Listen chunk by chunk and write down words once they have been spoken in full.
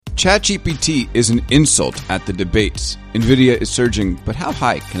ChatGPT is an insult at the debates. NVIDIA is surging, but how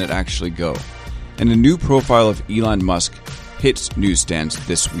high can it actually go? And a new profile of Elon Musk hits newsstands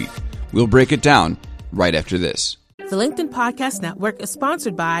this week. We'll break it down right after this. The LinkedIn Podcast Network is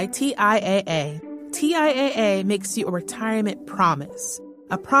sponsored by TIAA. TIAA makes you a retirement promise.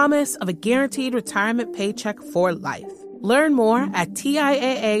 A promise of a guaranteed retirement paycheck for life. Learn more at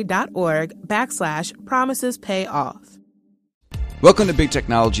TIAA.org/promises pay off. Welcome to Big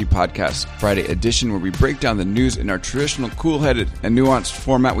Technology Podcast, Friday edition, where we break down the news in our traditional cool-headed and nuanced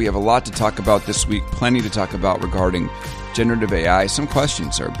format. We have a lot to talk about this week, plenty to talk about regarding generative AI. Some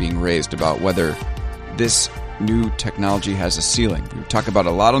questions are being raised about whether this new technology has a ceiling. We talk about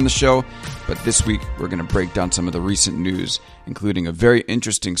a lot on the show, but this week we're going to break down some of the recent news, including a very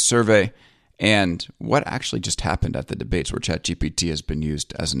interesting survey and what actually just happened at the debates where ChatGPT has been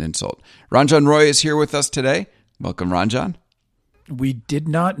used as an insult. Ranjan Roy is here with us today. Welcome, Ranjan. We did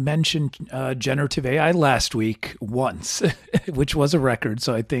not mention generative AI last week once, which was a record.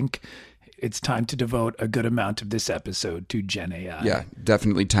 So I think it's time to devote a good amount of this episode to Gen AI. Yeah,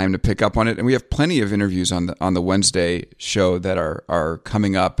 definitely time to pick up on it. And we have plenty of interviews on the Wednesday show that are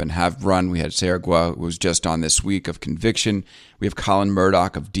coming up and have run. We had Sarah Gua, who was just on this week, of Conviction. We have Colin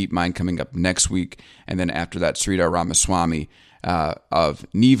Murdoch of DeepMind coming up next week. And then after that, Sridhar Ramaswamy of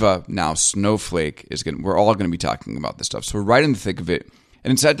Neva, now Snowflake, we're all going to be talking about this stuff. So we're right in the thick of it.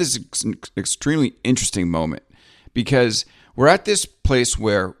 And it's at this extremely interesting moment because we're at this place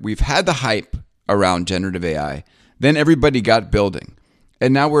where we've had the hype around generative AI, then everybody got building.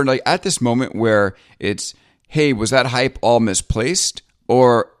 And now we're like at this moment where it's, hey, was that hype all misplaced?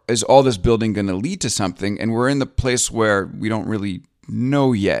 Or is all this building going to lead to something? And we're in the place where we don't really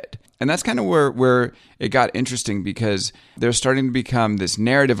know yet. And that's kind of where it got interesting because there's starting to become this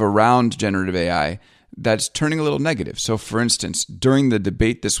narrative around generative AI that's turning a little negative. So, for instance, during the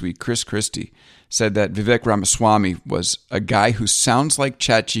debate this week, Chris Christie said that Vivek Ramaswamy was a guy who sounds like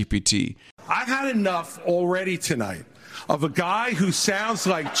ChatGPT. I've had enough already tonight of a guy who sounds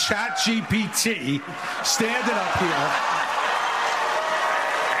like ChatGPT standing up here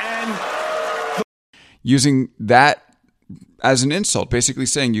and using that as an insult, basically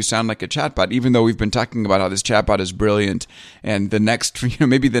saying you sound like a chatbot, even though we've been talking about how this chatbot is brilliant and the next,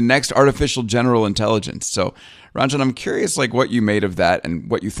 maybe the next artificial general intelligence. So, Ranjan, I'm curious, like what you made of that and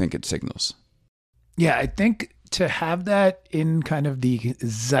what you think it signals. Yeah, I think to have that in kind of the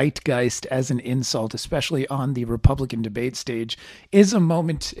zeitgeist as an insult, especially on the Republican debate stage, is a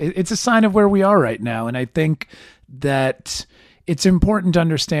moment. It's a sign of where we are right now, and I think that it's important to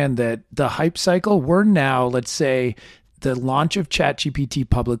understand that the hype cycle. We're now, let's say, the launch of ChatGPT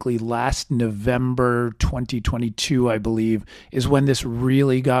publicly last November 2022, I believe, is when this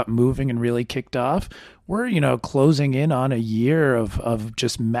really got moving and really kicked off. We're, closing in on a year of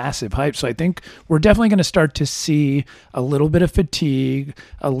just massive hype. So I think we're definitely going to start to see a little bit of fatigue,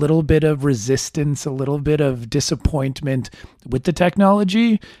 a little bit of resistance, a little bit of disappointment with the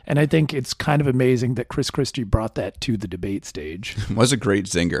technology. And I think it's kind of amazing that Chris Christie brought that to the debate stage. It was a great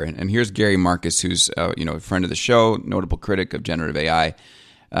zinger. And here's Gary Marcus, who's a friend of the show, notable critic of generative AI.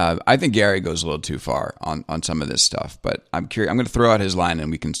 I think Gary goes a little too far on some of this stuff, but I'm curious. I'm going to throw out his line and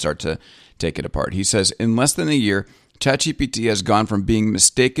we can start to take it apart. He says, in less than a year, ChatGPT has gone from being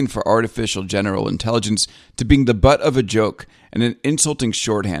mistaken for artificial general intelligence to being the butt of a joke and an insulting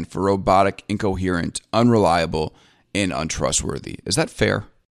shorthand for robotic, incoherent, unreliable, and untrustworthy. Is that fair?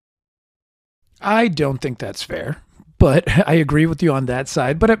 I don't think that's fair, but I agree with you on that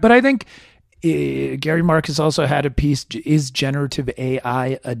side. But I think Gary Marcus also had a piece, Is Generative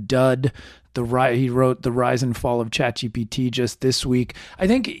AI a Dud? He wrote The Rise and Fall of ChatGPT just this week. I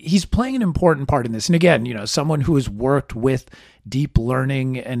think he's playing an important part in this. And again, someone who has worked with deep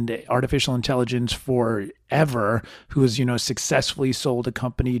learning and artificial intelligence forever, who has, successfully sold a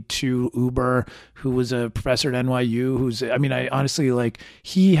company to Uber, who was a professor at NYU, I honestly,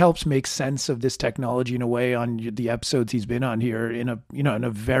 he helps make sense of this technology in a way on the episodes he's been on here in a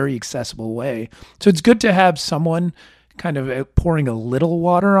very accessible way. So it's good to have someone kind of pouring a little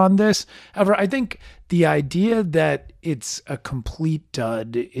water on this. However, I think the idea that it's a complete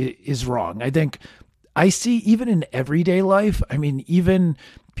dud is wrong. I think I see even in everyday life, even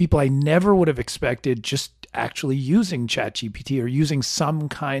people I never would have expected just actually using ChatGPT or using some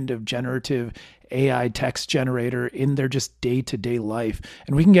kind of generative AI text generator in their just day-to-day life.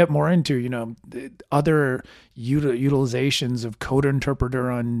 And we can get more into, other utilizations of code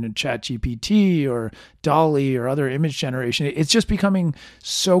interpreter on ChatGPT or DALL-E or other image generation. It's just becoming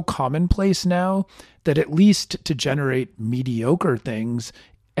so commonplace now that at least to generate mediocre things,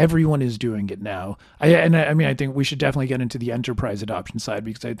 Everyone is doing it now. I mean, I think we should definitely get into the enterprise adoption side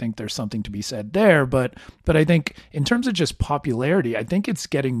because I think there's something to be said there. But I think in terms of just popularity, I think it's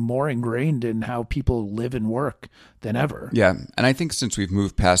getting more ingrained in how people live and work than ever. Yeah. And I think since we've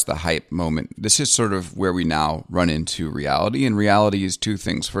moved past the hype moment, this is sort of where we now run into reality. And reality is two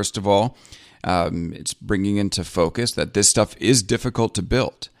things. First of all, it's bringing into focus that this stuff is difficult to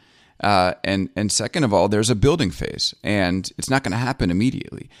build. And second of all, there's a building phase, and it's not going to happen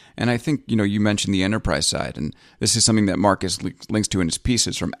immediately. And I think, you mentioned the enterprise side, and this is something that Marcus links to in his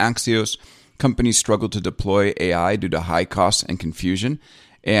pieces from Axios. Companies struggle to deploy AI due to high costs and confusion.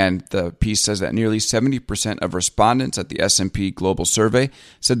 And the piece says that nearly 70% of respondents at the S&P Global Survey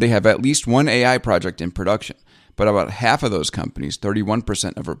said they have at least one AI project in production. But about half of those companies,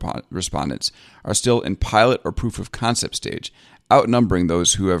 31% of respondents, are still in pilot or proof of concept stage, outnumbering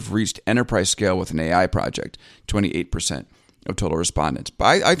those who have reached enterprise scale with an AI project, 28% of total respondents.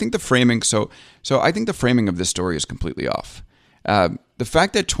 But I think the framing, so I think the framing of this story is completely off. The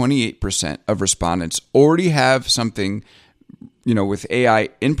fact that 28% of respondents already have something, with AI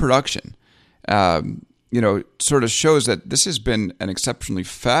in production, sort of shows that this has been an exceptionally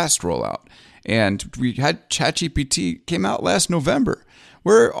fast rollout. And we had ChatGPT came out last November.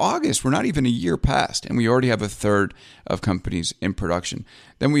 We're August. We're not even a year past, and we already have a third of companies in production.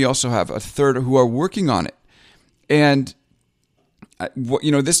 Then we also have a third who are working on it. And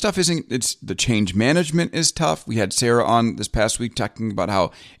this stuff it's the change management is tough. We had Sarah on this past week talking about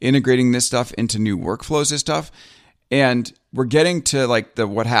how integrating this stuff into new workflows is tough. And we're getting to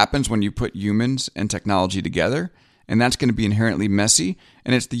what happens when you put humans and technology together. And that's going to be inherently messy.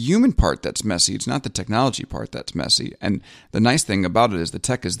 And it's the human part that's messy. It's not the technology part that's messy. And the nice thing about it is the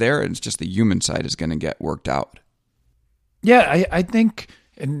tech is there, and it's just the human side is going to get worked out. Yeah, I think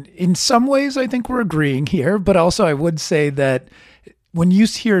in some ways, I think we're agreeing here. But also I would say that when you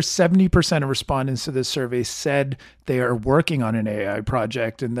hear 70% of respondents to this survey said they are working on an AI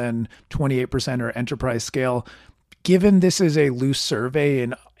project, and then 28% are enterprise scale, given this is a loose survey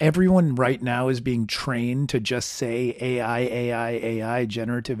and everyone right now is being trained to just say AI,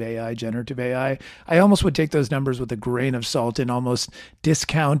 generative AI, I almost would take those numbers with a grain of salt and almost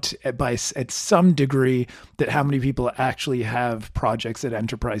discount at some degree that how many people actually have projects at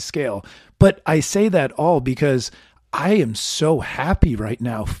enterprise scale. But I say that all because I am so happy right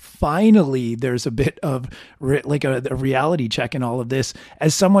now. Finally, there's a bit of a reality check in all of this.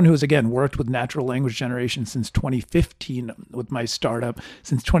 As someone who's, again, worked with natural language generation since 2015 with my startup,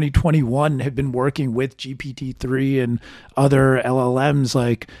 since 2021 have been working with GPT-3 and other LLMs,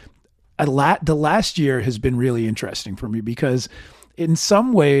 the last year has been really interesting for me because in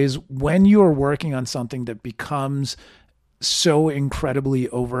some ways, when you are working on something that becomes so incredibly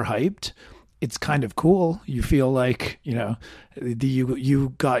overhyped, it's kind of cool. You feel like, you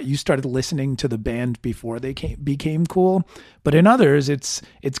started listening to the band before they became cool. But in others, it's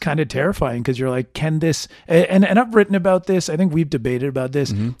kind of terrifying because you're like, can this, and I've written about this. I think we've debated about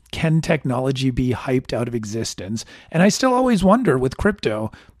this. Mm-hmm. Can technology be hyped out of existence? And I still always wonder with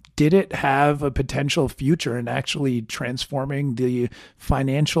crypto, did it have a potential future in actually transforming the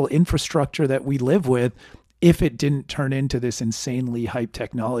financial infrastructure that we live with if it didn't turn into this insanely hyped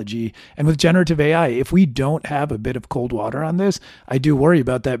technology? And with generative AI, if we don't have a bit of cold water on this, I do worry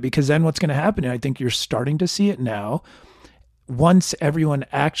about that because then what's going to happen, and I think you're starting to see it now, once everyone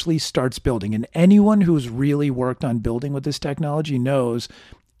actually starts building, and anyone who's really worked on building with this technology knows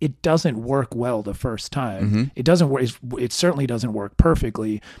it doesn't work well the first time. Mm-hmm. It doesn't work. It certainly doesn't work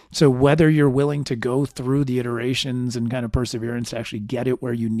perfectly. So whether you're willing to go through the iterations and kind of perseverance to actually get it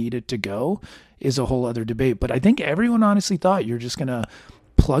where you need it to go is a whole other debate. But I think everyone honestly thought you're just going to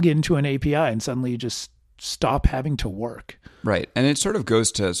plug into an API and suddenly you just stop having to work. Right. And it sort of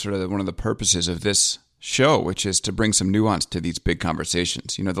goes to one of the purposes of this show, which is to bring some nuance to these big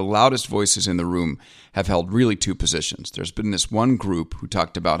conversations. The loudest voices in the room have held really two positions. There's been this one group who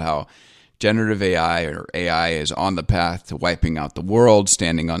talked about how generative AI or AI is on the path to wiping out the world,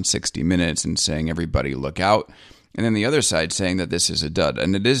 standing on 60 Minutes and saying, everybody look out. And then the other side saying that this is a dud.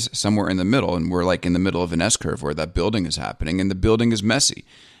 And it is somewhere in the middle. And we're in the middle of an S-curve where that building is happening and the building is messy.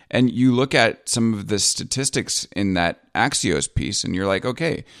 And you look at some of the statistics in that Axios piece and you're like,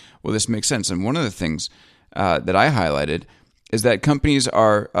 okay, well, this makes sense. And one of the things that I highlighted is that companies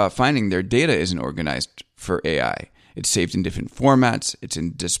are finding their data isn't organized for AI. It's saved in different formats. It's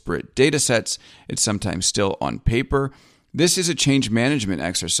in disparate data sets. It's sometimes still on paper. This is a change management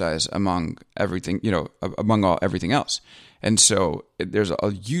exercise among everything, everything else. And so there's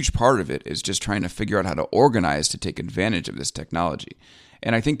a huge part of it is just trying to figure out how to organize to take advantage of this technology.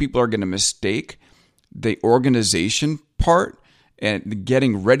 And I think people are going to mistake the organization part and the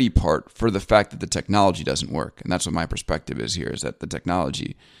getting ready part for the fact that the technology doesn't work. And that's what my perspective is here, is that the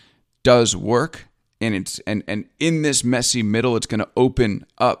technology does work, and in this messy middle, it's going to open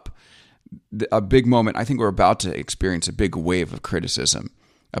up a big moment. I think we're about to experience a big wave of criticism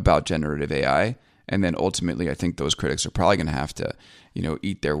about generative AI. And then ultimately, I think those critics are probably going to have to,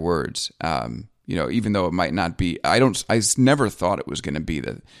 eat their words. Even though it might not be, I never thought it was going to be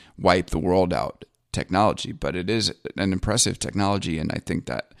the wipe the world out technology, but it is an impressive technology. And I think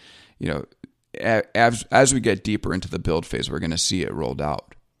that, as we get deeper into the build phase, we're going to see it rolled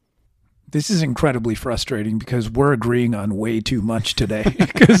out. This is incredibly frustrating because we're agreeing on way too much today.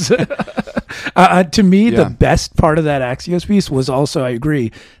 Because to me, the best part of that Axios piece was also, I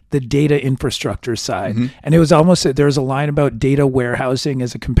agree, the data infrastructure side. Mm-hmm. And it was almost, there was a line about data warehousing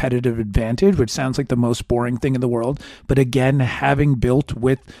as a competitive advantage, which sounds like the most boring thing in the world. But again, having built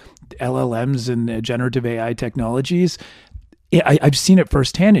with LLMs and generative AI technologies, I've seen it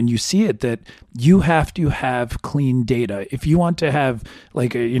firsthand, and you see it that you have to have clean data. If you want to have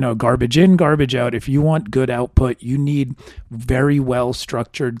garbage in, garbage out, if you want good output, you need very well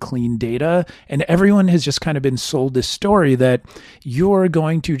structured, clean data. And everyone has just kind of been sold this story that you're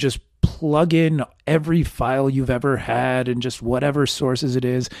going to just plug in every file you've ever had and just whatever sources it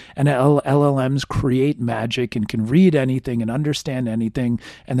is. And LLMs create magic and can read anything and understand anything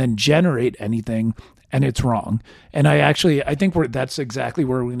and then generate anything. And it's wrong. And I think that's exactly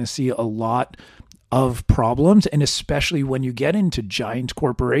where we're going to see a lot of problems. And especially when you get into giant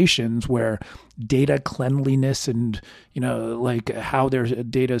corporations where data cleanliness and, how their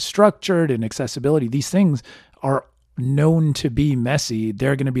data is structured and accessibility, these things are known to be messy.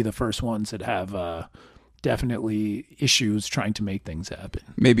 They're going to be the first ones that have definitely issues trying to make things happen.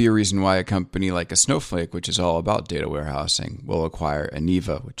 Maybe a reason why a company like a Snowflake, which is all about data warehousing, will acquire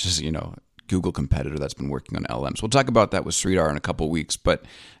Aniva, which is, Google competitor that's been working on LMs. We'll talk about that with Sridhar in a couple of weeks. But,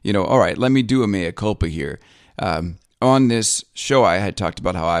 all right, let me do a mea culpa here. On this show, I had talked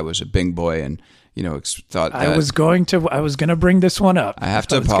about how I was a Bing boy and, thought that... I was going to bring this one up. I have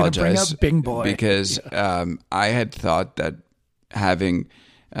to apologize. Bring up Bing boy. Because I had thought that having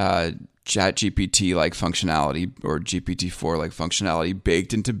ChatGPT-like functionality or GPT-4-like functionality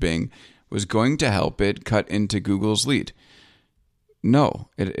baked into Bing was going to help it cut into Google's lead. No,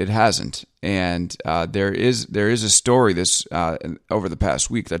 it hasn't. And there is a story over the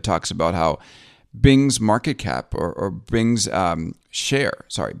past week that talks about how Bing's market cap or Bing's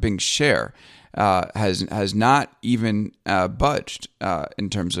Bing's share has not even budged in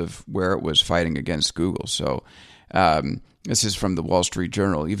terms of where it was fighting against Google. So this is from the Wall Street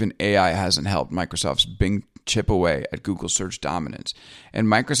Journal. Even AI hasn't helped Microsoft's Bing chip away at Google search dominance. And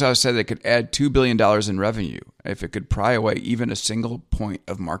Microsoft said it could add $2 billion in revenue if it could pry away even a single point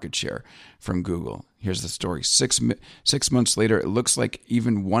of market share from Google. Here's the story. 6 months later, it looks like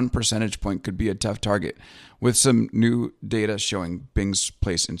even 1 percentage point could be a tough target, with some new data showing Bing's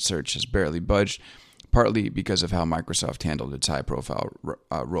place in search has barely budged, partly because of how Microsoft handled its high-profile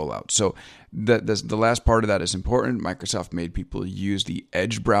rollout. So the last part of that is important. Microsoft made people use the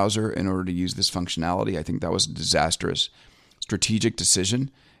Edge browser in order to use this functionality. I think that was a disastrous strategic decision,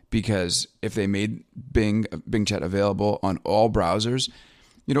 because if they made Bing Chat available on all browsers,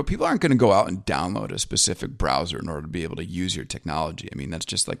 people aren't going to go out and download a specific browser in order to be able to use your technology. I mean, that's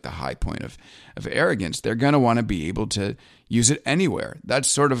just like the high point of arrogance. They're going to want to be able to use it anywhere.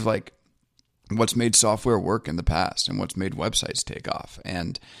 That's sort of like what's made software work in the past and what's made websites take off.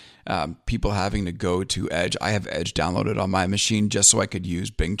 And people having to go to Edge. I have Edge downloaded on my machine just so I could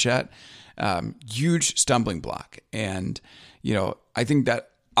use Bing Chat. Huge stumbling block. And, I think that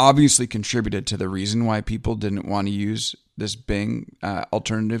obviously contributed to the reason why people didn't want to use this Bing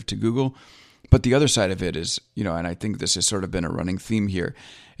alternative to Google. But the other side of it is, and I think this has sort of been a running theme here,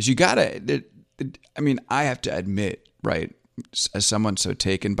 is I have to admit, right, as someone so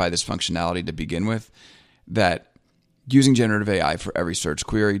taken by this functionality to begin with, that using generative AI for every search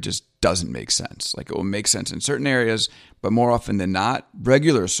query just doesn't make sense. Like, it will make sense in certain areas, but more often than not,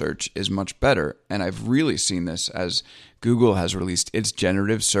 regular search is much better. And I've really seen this as Google has released its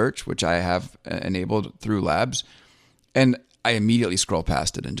generative search, which I have enabled through Labs, and I immediately scroll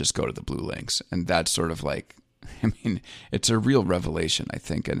past it and just go to the blue links. And that's sort of like, it's a real revelation, I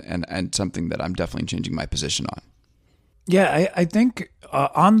think, and something that I'm definitely changing my position on. Yeah, I think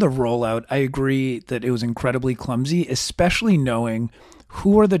on the rollout, I agree that it was incredibly clumsy, especially knowing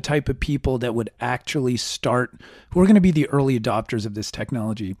who are the type of people that would actually start, who are going to be the early adopters of this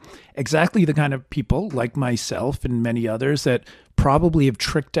technology? Exactly the kind of people like myself and many others that probably have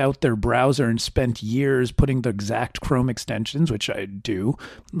tricked out their browser and spent years putting the exact Chrome extensions, which I do,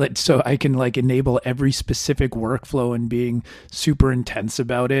 so I can like enable every specific workflow and being super intense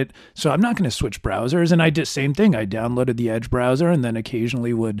about it. So I'm not going to switch browsers. And I did the same thing. I downloaded the Edge browser and then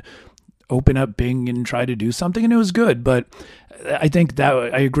occasionally would open up Bing and try to do something, and it was good. But I think that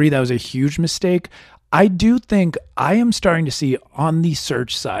I agree that was a huge mistake. I do think I am starting to see on the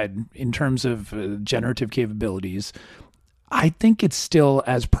search side in terms of generative capabilities, I think it's still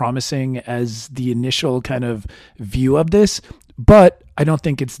as promising as the initial kind of view of this, but I don't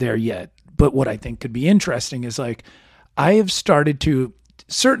think it's there yet. But what I think could be interesting is like, I have started to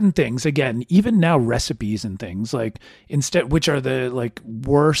certain things, again, even now recipes and things like instead, which are the like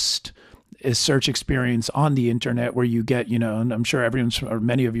worst search experience on the internet where you get, and I'm sure everyone's or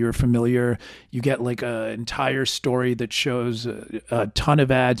many of you are familiar, you get like an entire story that shows a ton of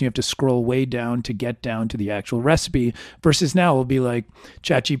ads. You have to scroll way down to get down to the actual recipe versus now it'll be like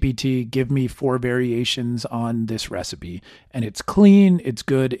ChatGPT, give me 4 variations on this recipe. And it's clean, it's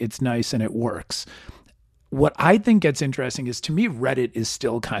good, it's nice, and it works. What I think gets interesting is, to me, Reddit is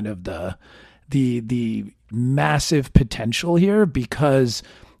still kind of the massive potential here, because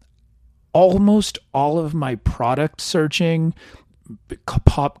almost all of my product searching,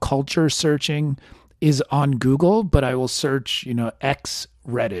 pop culture searching is on Google, but I will search, X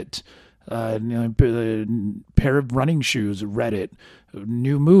Reddit, pair of running shoes, Reddit,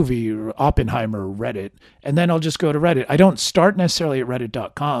 new movie, Oppenheimer, Reddit. And then I'll just go to Reddit. I don't start necessarily at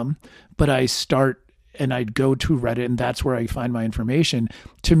reddit.com, but I start and I'd go to Reddit, and that's where I find my information.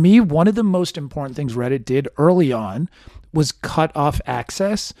 To me, one of the most important things Reddit did early on was cut off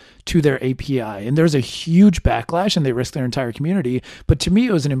access to their API. And there's a huge backlash and they risked their entire community. But to me,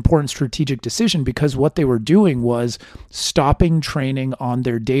 it was an important strategic decision, because what they were doing was stopping training on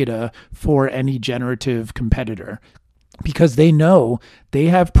their data for any generative competitor, because they know they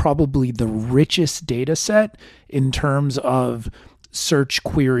have probably the richest data set in terms of search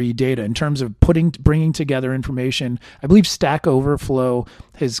query data, in terms of bringing together information. I believe Stack Overflow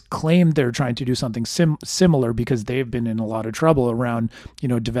has claimed they're trying to do something similar, because they've been in a lot of trouble around,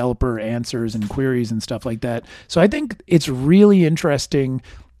 developer answers and queries and stuff like that. So I think it's really interesting.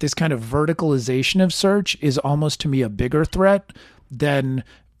 This kind of verticalization of search is almost, to me, a bigger threat than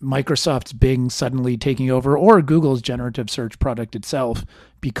Microsoft's Bing suddenly taking over, or Google's generative search product itself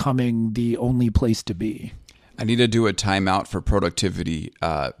becoming the only place to be. I need to do a timeout for productivity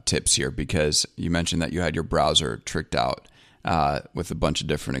tips here, because you mentioned that you had your browser tricked out with a bunch of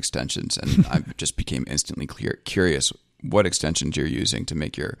different extensions, and I just became instantly curious what extensions you're using to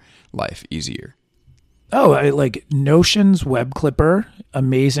make your life easier. Oh, I like Notion's Web Clipper,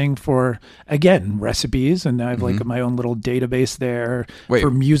 amazing for, again, recipes, and I have like my own little database there.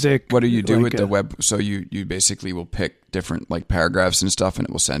 For music. What do you do with the web? So you basically will pick different like paragraphs and stuff, and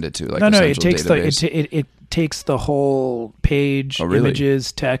it will send it to like a central database. It takes the whole page,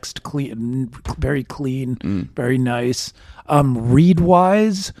 images, text, clean, very clean, very nice.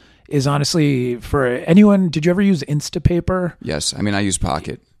 Readwise is honestly for anyone. Did you ever use Instapaper? Yes, I mean I use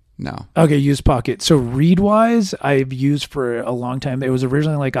Pocket. No. Okay, use Pocket. So Readwise, I've used for a long time. It was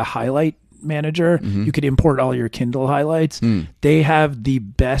originally like a highlight manager. You could import all your Kindle highlights. They have the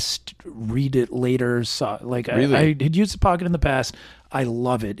best read it later. I had used the Pocket in the past. I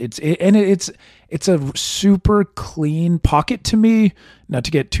love it. It's a super clean Pocket to me. Not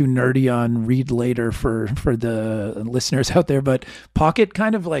to get too nerdy on read later for the listeners out there, but Pocket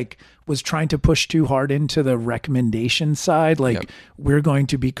kind of like was trying to push too hard into the recommendation side. We're going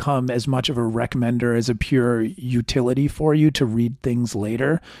to become as much of a recommender as a pure utility for you to read things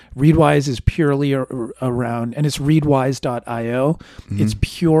later. Readwise is purely around, and it's readwise.io. It's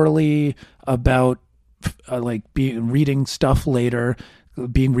purely about reading stuff later,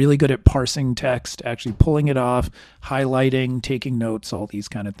 being really good at parsing text, actually pulling it off, highlighting, taking notes, all these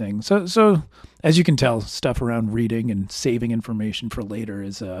kind of things. So as you can tell, stuff around reading and saving information for later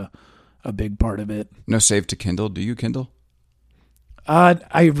is a big part of it. No save to Kindle. Do you Kindle?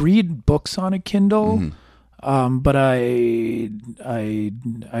 I read books on a Kindle, but I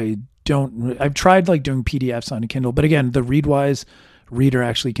don't. I've tried like doing PDFs on a Kindle, but again, the Readwise reader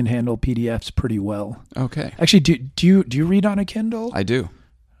actually can handle PDFs pretty well. Okay. Actually, do you read on a Kindle? I do.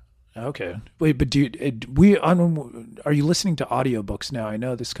 Okay. Wait, but are you listening to audiobooks now? I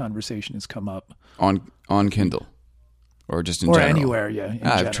know this conversation has come up. On Kindle? Or just in general? Or anywhere, yeah.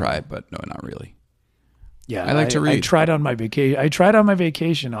 I've tried, but no, not really. Yeah, I like to read. I tried on my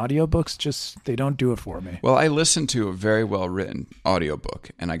vacation. Audiobooks just, they don't do it for me. Well, I listened to a very well-written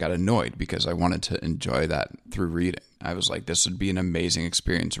audiobook, and I got annoyed because I wanted to enjoy that through reading. I was like, this would be an amazing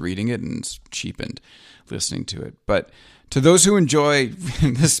experience reading it, and it's cheapened listening to it. But to those who enjoy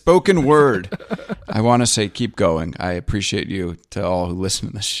the spoken word, I want to say keep going. I appreciate you, to all who listen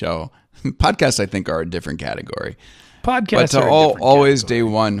to this show. Podcasts, I think, are a different category. Podcasts but to are a all different always category. day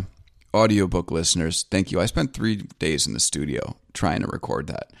one audiobook listeners, thank you. I spent 3 days in the studio trying to record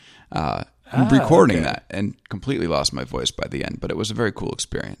that. Recording that, and completely lost my voice by the end, but it was a very cool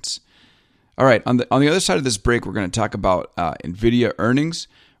experience. All right, on the other side of this break, we're going to talk about NVIDIA earnings.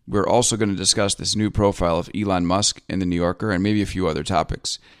 We're also going to discuss this new profile of Elon Musk in the New Yorker, and maybe a few other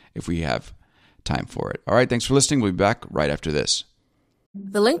topics if we have time for it. All right, thanks for listening. We'll be back right after this.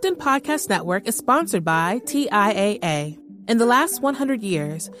 The LinkedIn Podcast Network is sponsored by TIAA. In the last 100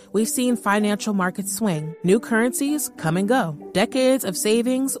 years, we've seen financial markets swing, new currencies come and go, decades of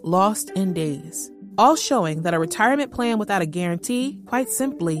savings lost in days, all showing that a retirement plan without a guarantee, quite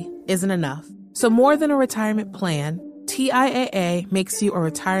simply, isn't enough. So more than a retirement plan, TIAA makes you a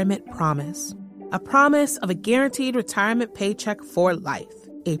retirement promise. A promise of a guaranteed retirement paycheck for life.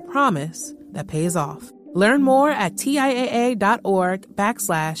 A promise that pays off. Learn more at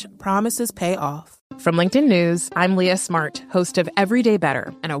TIAA.org/promisespayoff. From LinkedIn News, I'm Leah Smart, host of Everyday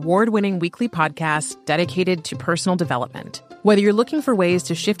Better, an award-winning weekly podcast dedicated to personal development. Whether you're looking for ways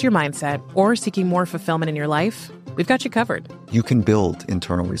to shift your mindset or seeking more fulfillment in your life, we've got you covered. You can build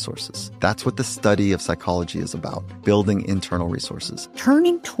internal resources. That's what the study of psychology is about, building internal resources.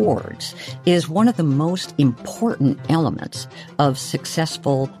 Turning towards is one of the most important elements of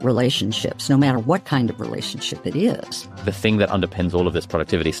successful relationships, no matter what kind of relationship it is. The thing that underpins all of this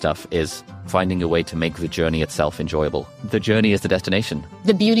productivity stuff is finding a way to make the journey itself enjoyable. The journey is the destination.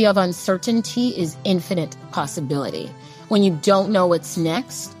 The beauty of uncertainty is infinite possibility. When you don't know what's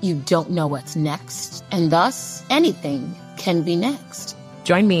next, you don't know what's next. And thus, anything can be next.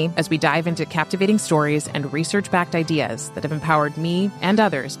 Join me as we dive into captivating stories and research-backed ideas that have empowered me and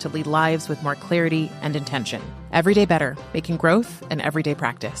others to lead lives with more clarity and intention. Everyday Better, making growth an everyday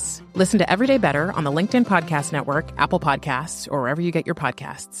practice. Listen to Everyday Better on the LinkedIn Podcast Network, Apple Podcasts, or wherever you get your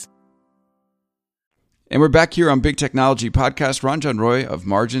podcasts. And we're back here on Big Technology Podcast. Ranjan Roy of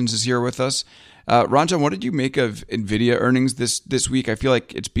Margins is here with us. Ranjan, what did you make of NVIDIA earnings this week? I feel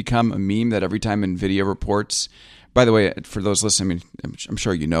like it's become a meme that every time NVIDIA reports, by the way, for those listening, I'm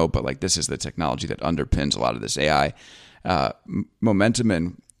sure you know, but like this is the technology that underpins a lot of this AI momentum,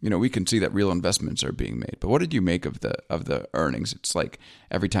 and we can see that real investments are being made. But what did you make of the earnings? It's like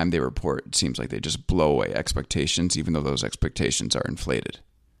every time they report, it seems like they just blow away expectations, even though those expectations are inflated.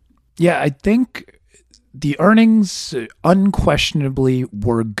 Yeah, I think the earnings unquestionably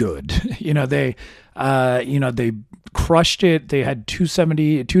were good. They crushed it. They had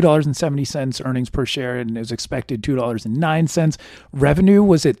 $2.70 earnings per share, and it was expected $2.09. Revenue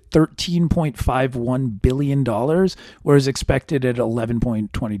was at $13.51 billion, whereas expected at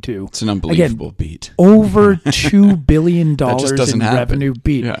 $11.22. It's an unbelievable beat. Over $2 billion in revenue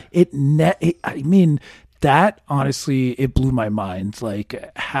beat. Yeah. That honestly, it blew my mind. Like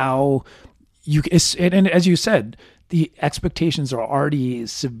how and as you said, the expectations are already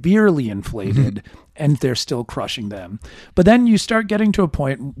severely inflated, and they're still crushing them. But then you start getting to a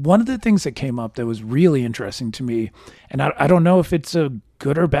point, one of the things that came up that was really interesting to me, and I don't know if it's a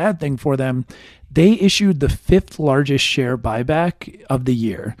good or bad thing for them, they issued the 5th largest share buyback of the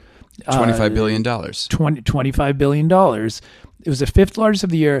year. $25 billion. $25 billion. It was the 5th largest of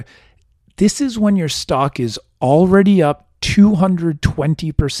the year. This is when your stock is already up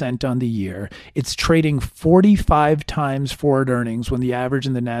 220% on the year. It's trading 45 times forward earnings when the average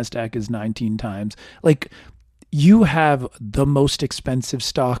in the NASDAQ is 19 times. Like, you have the most expensive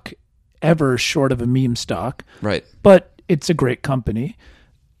stock ever short of a meme stock. Right. But it's a great company.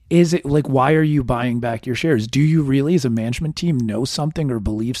 Is it like, why are you buying back your shares? Do you really, as a management team, know something or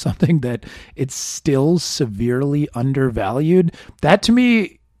believe something that it's still severely undervalued? That to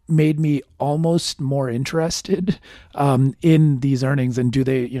me made me almost more interested in these earnings. And do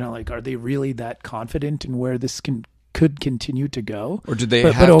they, are they really that confident in where this could continue to go? Or do they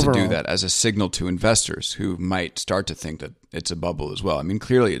have to do that as a signal to investors who might start to think that it's a bubble as well? I mean,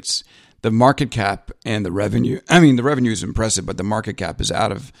 clearly it's the market cap and the revenue. I mean, the revenue is impressive, but the market cap is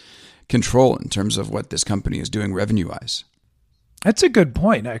out of control in terms of what this company is doing revenue-wise. That's a good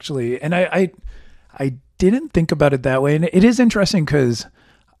point, actually. And I didn't think about it that way. And it is interesting because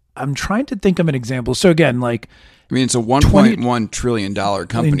I'm trying to think of an example. So again, it's a $1.1 trillion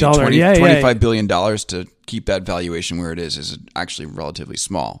company. $25 billion to keep that valuation where it is actually a relatively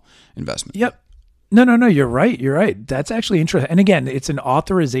small investment. Yep. No, you're right. That's actually interesting. And again, it's an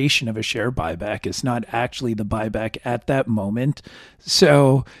authorization of a share buyback. It's not actually the buyback at that moment.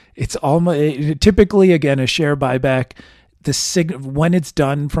 So it's almost typically, again, a share buyback. When it's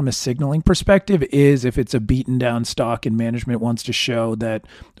done from a signaling perspective is if it's a beaten down stock and management wants to show that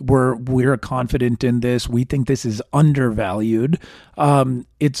we're confident in this, we think this is undervalued.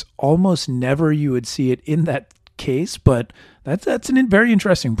 It's almost never you would see it in that case, but that's a very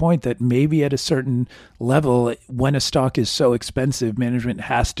interesting point that maybe at a certain level, when a stock is so expensive, management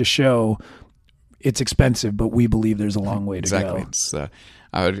has to show it's expensive, but we believe there's a long way to go. Exactly.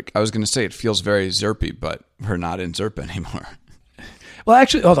 I was going to say it feels very ZERPy, but we're not in ZERP anymore. Well,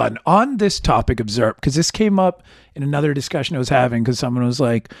 actually, hold on. On this topic of ZERP, because this came up in another discussion I was having, because someone was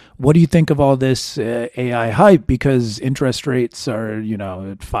like, what do you think of all this AI hype? Because interest rates are, at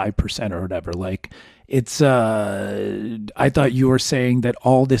 5% or whatever. Like, it's, I thought you were saying that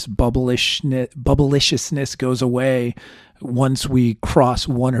all this bubbleiciousness goes away once we cross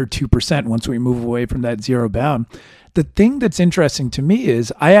 1 or 2%, once we move away from that zero bound. The thing that's interesting to me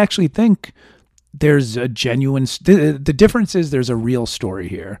is I actually think there's a genuine, the difference is there's a real story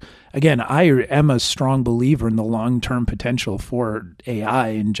here. Again, I am a strong believer in the long-term potential for AI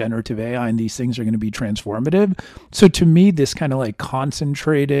and generative AI, and these things are going to be transformative. So to me, this kind of like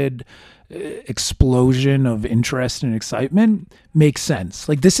concentrated explosion of interest and excitement makes sense.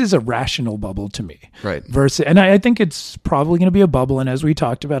 Like this is a rational bubble to me. Right. And I think it's probably going to be a bubble. And as we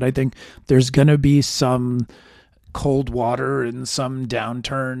talked about, I think there's going to be some cold water and some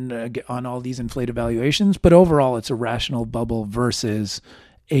downturn on all these inflated valuations, but overall it's a rational bubble versus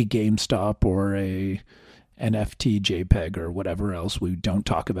a GameStop or a NFT JPEG or whatever else we don't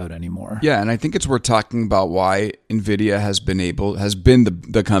talk about anymore. Yeah, and I think it's worth talking about why NVIDIA has been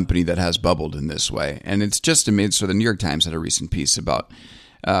the company that has bubbled in this way. And it's just amazing. So the New York Times had a recent piece about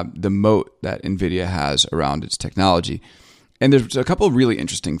the moat that NVIDIA has around its technology. And there's a couple of really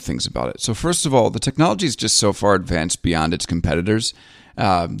interesting things about it. So first of all, the technology is just so far advanced beyond its competitors.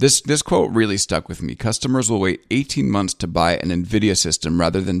 This quote really stuck with me. Customers will wait 18 months to buy an NVIDIA system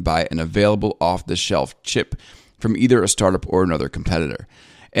rather than buy an available off-the-shelf chip from either a startup or another competitor.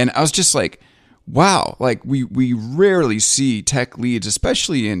 And I was just like, wow, like we rarely see tech leads,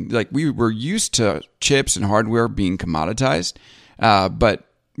 especially in, like, we were used to chips and hardware being commoditized, but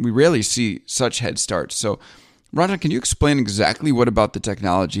we rarely see such head starts. So Rana, can you explain exactly what about the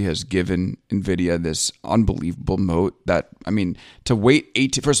technology has given NVIDIA this unbelievable moat that, to wait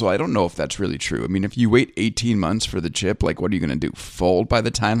 18, first of all, I don't know if that's really true. If you wait 18 months for the chip, like, what are you going to do? Fold by the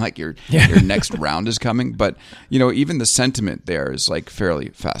time, like, your next round is coming? But, even the sentiment there is, like, fairly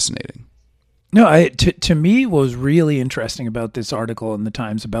fascinating. No, to me, what was really interesting about this article in the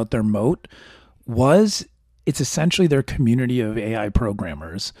Times about their moat was it's essentially their community of AI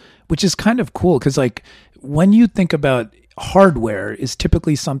programmers, which is kind of cool because, like, when you think about hardware is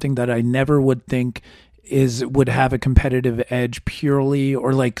typically something that I never would think would have a competitive edge purely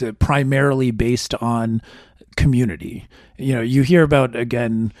or like primarily based on community. You hear about,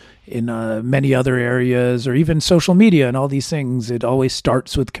 again, in many other areas or even social media and all these things, it always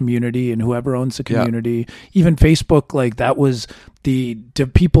starts with community and whoever owns the community. Yeah. Even Facebook, like that was the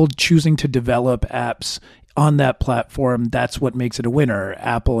people choosing to develop apps on that platform. That's what makes it a winner.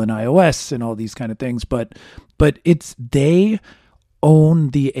 Apple and iOS and all these kind of things. But they own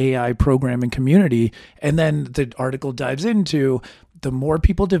the AI programming community. And then the article dives into the more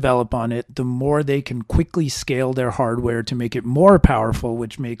people develop on it, the more they can quickly scale their hardware to make it more powerful,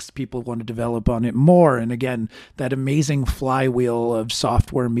 which makes people want to develop on it more. And again, that amazing flywheel of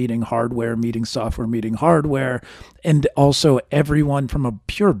software meeting hardware, meeting software, meeting hardware. And also everyone from a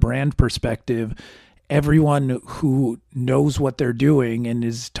pure brand perspective, everyone who knows what they're doing and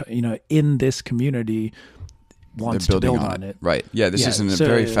is, in this community wants to build on it. Right. Yeah, this is a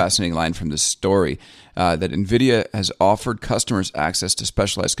very fascinating line from this story that NVIDIA has offered customers access to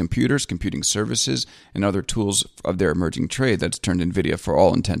specialized computers, computing services, and other tools of their emerging trade that's turned NVIDIA, for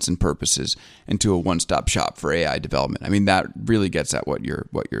all intents and purposes, into a one-stop shop for AI development. That really gets at what you're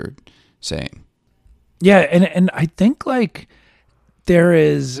saying. Yeah, and I think, like, there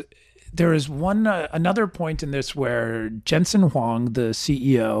is another point in this where Jensen Huang, the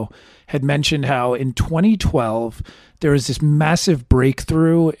CEO, had mentioned how in 2012 there was this massive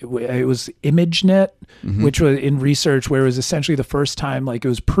breakthrough. It was ImageNet, which was in research where it was essentially the first time, like, it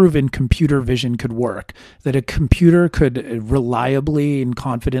was proven computer vision could work, that a computer could reliably and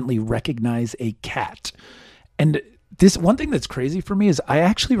confidently recognize a cat. And this one thing that's crazy for me is I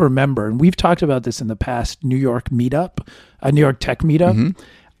actually remember, and we've talked about this in the past, New York Tech Meetup.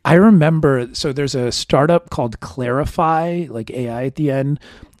 I remember, so there's a startup called Clarify, like AI at the end.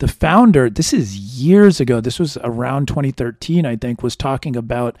 The founder, this is years ago, this was around 2013, I think, was talking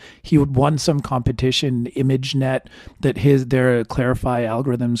about he would won some competition, ImageNet, that their Clarify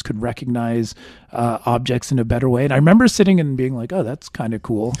algorithms could recognize objects in a better way. And I remember sitting and being like, oh, that's kind of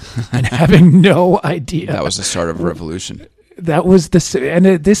cool, and having no idea. That was the start of a revolution. That was this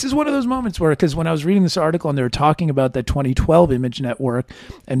is one of those moments where, because when I was reading this article and they were talking about the 2012 image network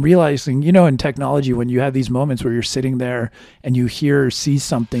and realizing, in technology, when you have these moments where you're sitting there and you see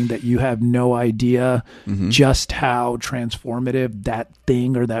something that you have no idea just how transformative that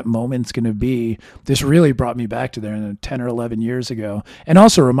thing or that moment's going to be, this really brought me back to there 10 or 11 years ago, and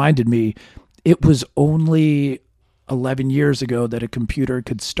also reminded me it was only 11 years ago that a computer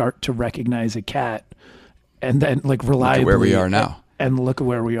could start to recognize a cat. And then, like, reliably. Look at where we are now. And look at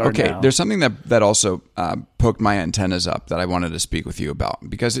where we are now. Okay, there's something that also poked my antennas up that I wanted to speak with you about,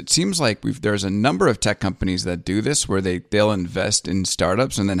 because it seems like there's a number of tech companies that do this, where they'll invest in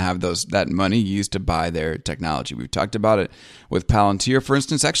startups and then have that money used to buy their technology. We've talked about it with Palantir, for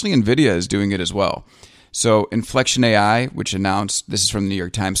instance. Actually, NVIDIA is doing it as well. So Inflection AI, which announced, this is from the New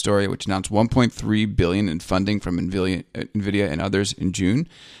York Times story, which announced $1.3 billion in funding from NVIDIA and others in June.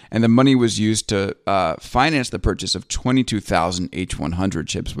 And the money was used to finance the purchase of 22,000 H100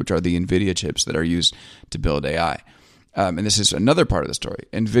 chips, which are the NVIDIA chips that are used to build AI. And this is another part of the story.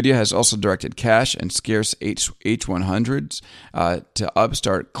 NVIDIA has also directed cash and scarce H100s to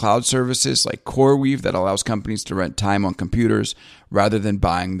upstart cloud services like CoreWeave that allows companies to rent time on computers rather than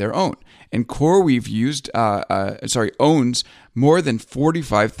buying their own. And CoreWeave owns more than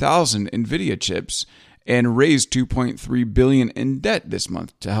 45,000 NVIDIA chips and raised $2.3 billion in debt this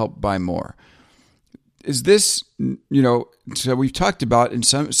month to help buy more. Is this, so we've talked about in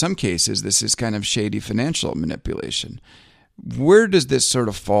some cases, this is kind of shady financial manipulation. Where does this sort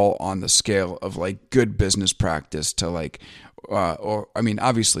of fall on the scale of like good business practice to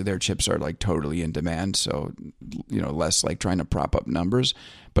obviously their chips are like totally in demand, so less like trying to prop up numbers.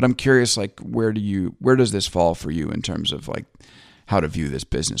 But I'm curious, like, where does this fall for you in terms of like how to view this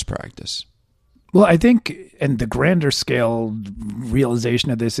business practice? Well, I think, and the grander scale realization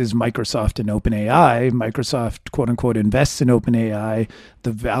of this is Microsoft and OpenAI. Microsoft, quote unquote, invests in OpenAI.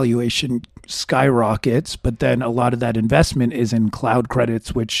 The valuation skyrockets, but then a lot of that investment is in cloud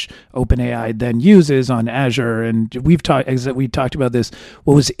credits, which OpenAI then uses on Azure. And we talked about this.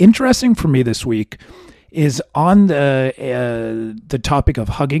 What was interesting for me this week is on the topic of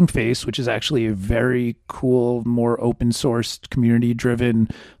Hugging Face, which is actually a very cool, more open source, community driven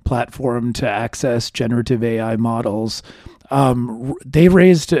platform to access generative AI models. They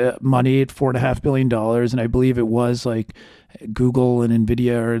raised money at $4.5 billion, and I believe it was like Google and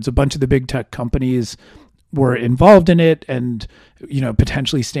NVIDIA, or it's a bunch of the big tech companies were involved in it and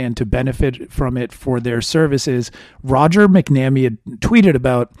potentially stand to benefit from it for their services. Roger McNamee had tweeted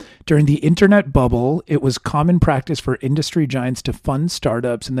about, during the internet bubble, it was common practice for industry giants to fund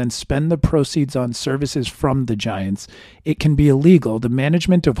startups and then spend the proceeds on services from the giants. It can be illegal. The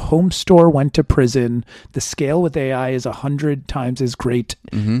management of Home Store went to prison. The scale with AI is 100 times as great.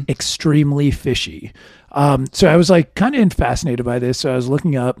 Extremely fishy. So I was like kind of fascinated by this. So I was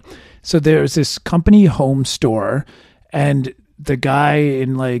looking up. So there's this company, Home Store, and the guy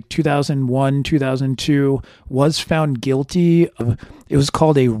in like 2001, 2002 was found guilty of, it was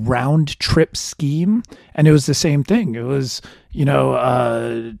called a round trip scheme. And it was the same thing. It was,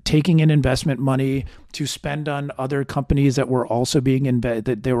 taking in investment money to spend on other companies that were also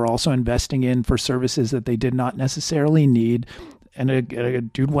that they were also investing in for services that they did not necessarily need. And a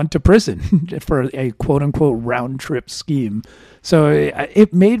dude went to prison for a quote unquote round trip scheme. So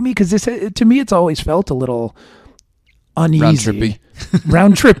it made me, because to me, it's always felt a little uneasy.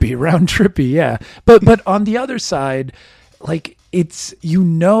 Round trippy. Yeah. But on the other side, like it's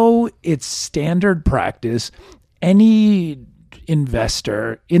standard practice. Any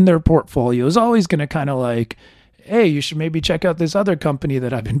investor in their portfolio is always going to kind of like, hey, you should maybe check out this other company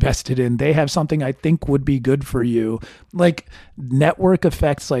that I've invested in. They have something I think would be good for you. Like network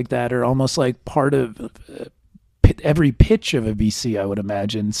effects like that are almost like part of every pitch of a VC, I would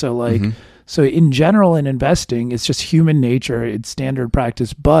imagine. So like, so in general in investing, it's just human nature. It's standard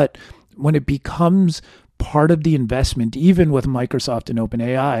practice. But when it becomes part of the investment, even with Microsoft and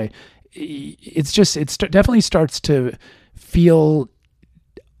OpenAI, it definitely starts to feel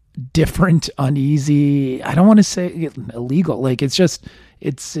different, uneasy. I don't want to say illegal. Like it's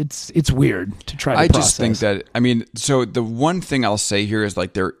weird to try to process. I just think that, so the one thing I'll say here is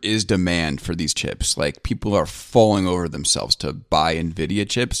like there is demand for these chips. Like people are falling over themselves to buy NVIDIA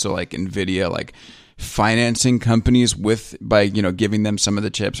chips. So like NVIDIA, like financing companies by giving them some of the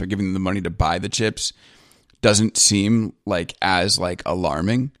chips or giving them the money to buy the chips doesn't seem like as like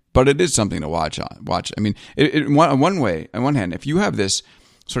alarming, but it is something to watch. I mean, on one hand, if you have this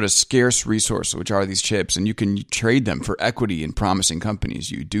sort of scarce resource, which are these chips, and you can trade them for equity in promising companies,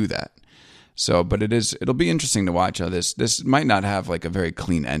 you do that. So, but it'll be interesting to watch how this might not have like a very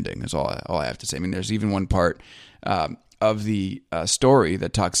clean ending. Is all I have to say. I mean, there's even one part of the story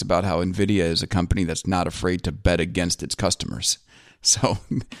that talks about how NVIDIA is a company that's not afraid to bet against its customers. So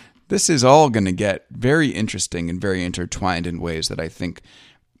this is all going to get very interesting and very intertwined in ways that I think,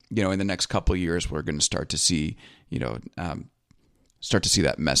 in the next couple of years, we're going to start to see, that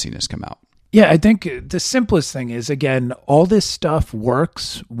messiness come out. Yeah, I think the simplest thing is, again, all this stuff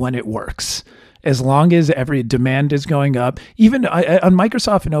works when it works. As long as every demand is going up, even on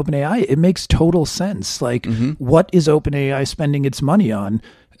Microsoft and OpenAI, it makes total sense. Like, what is OpenAI spending its money on?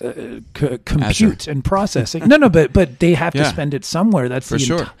 Compute and processing. No, but they have to spend it somewhere. That's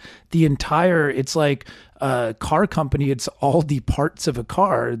the entire. It's like a car company. It's all the parts of a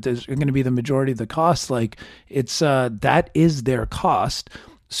car. There's going to be the majority of the cost. Like it's that is their cost.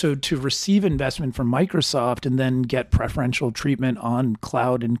 So to receive investment from Microsoft and then get preferential treatment on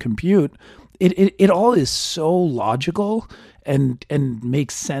cloud and compute, it all is so logical and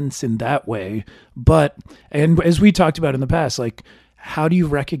makes sense in that way. But as we talked about in the past, like, how do you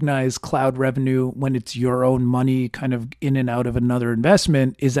recognize cloud revenue when it's your own money kind of in and out of another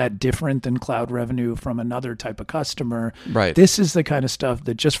investment? Is that different than cloud revenue from another type of customer? Right. This is the kind of stuff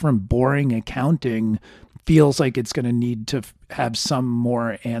that just from boring accounting feels like it's going to need to have some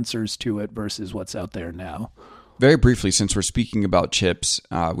more answers to it versus what's out there now. Very briefly, since we're speaking about chips,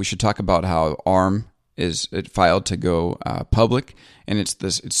 we should talk about how ARM it filed to go public, and it's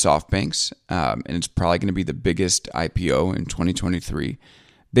SoftBank's, and it's probably going to be the biggest IPO in 2023.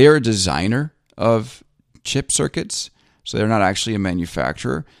 They are a designer of chip circuits, so they're not actually a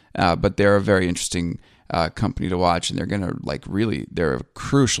manufacturer, but they're a very interesting company to watch, and they're going to they're a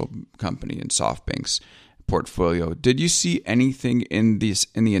crucial company in SoftBank's portfolio. Did you see anything in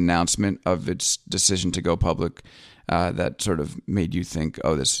the announcement of its decision to go public that sort of made you think,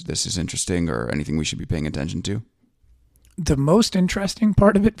 oh, this is interesting, or anything we should be paying attention to? The most interesting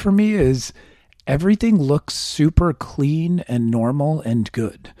part of it for me is everything looks super clean and normal and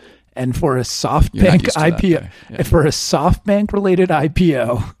good. And for a SoftBank IPO, for a SoftBank related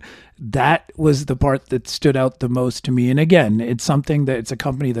IPO, that was the part that stood out the most to me. And again, it's something that it's a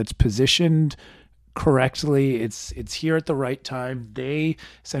company that's positioned correctly. It's here at the right time. They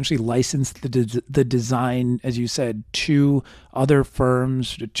essentially licensed the design, as you said, to other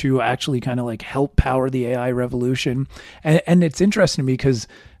firms to actually kind of like help power the AI revolution. And it's interesting to me because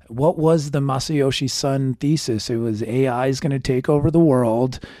what was the Masayoshi Son thesis? It was AI is going to take over the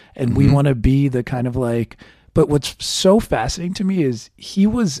world, and we want to be the kind of like. But what's so fascinating to me is he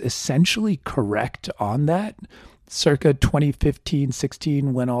was essentially correct on that circa 2015,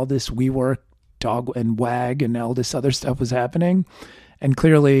 16, when all this WeWork, Dog and Wag and all this other stuff was happening. And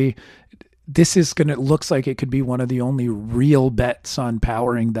clearly this is looks like it could be one of the only real bets on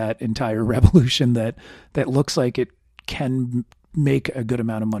powering that entire revolution that looks like it can make a good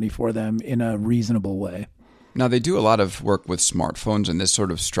amount of money for them in a reasonable way. Now, they do a lot of work with smartphones, and this sort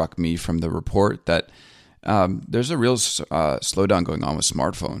of struck me from the report that there's a real slowdown going on with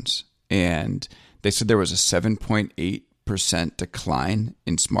smartphones. And they said there was a 7.8% decline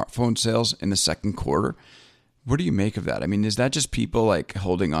in smartphone sales in the second quarter. What do you make of that? I mean, is that just people like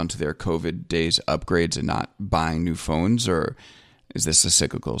holding on to their COVID days upgrades and not buying new phones, or is this a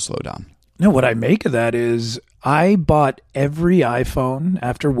cyclical slowdown? No, what I make of that is I bought every iPhone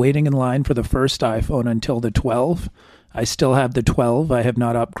after waiting in line for the first iPhone until the 12. I still have the 12. I have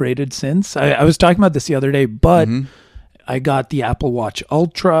not upgraded since. I was talking about this the other day, but I got the Apple Watch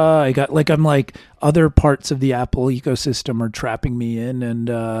Ultra. I got other parts of the Apple ecosystem are trapping me in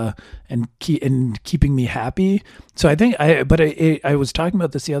and keeping me happy. So I think I was talking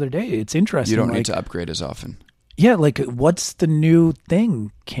about this the other day. It's interesting. You don't need to upgrade as often. Yeah, like what's the new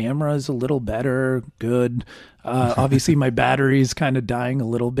thing? Camera's a little better, good. Obviously, my battery's kind of dying a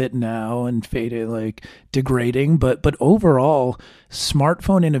little bit now and degrading. But overall,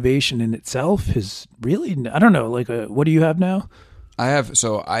 smartphone innovation in itself is really, I don't know, what do you have now? I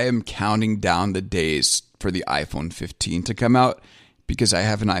am counting down the days for the iPhone 15 to come out because I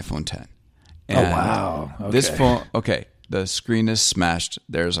have an iPhone 10. And wow. Okay. This phone, okay. The screen is smashed.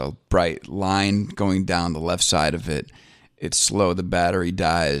 There's a bright line going down the left side of it. It's slow. The battery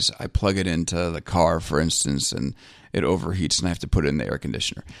dies. I plug it into the car, for instance, and it overheats and I have to put it in the air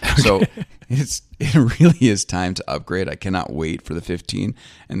conditioner. So it really is time to upgrade. I cannot wait for the 15,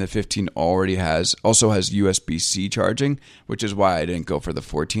 and the 15 also has USB-C charging, which is why I didn't go for the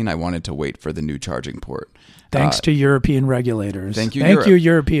 14. I wanted to wait for the new charging port. Thanks to European regulators. Thank you, Europe.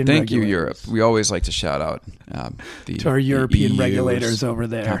 European Thank regulators. You, Europe. We always like to shout out to our European EU's regulators over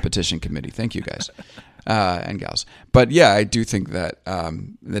there. Competition committee. Thank you, guys. And gals. But yeah, I do think that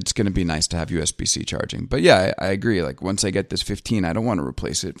it's going to be nice to have USB-C charging. But yeah, I agree. Like once I get this 15, I don't want to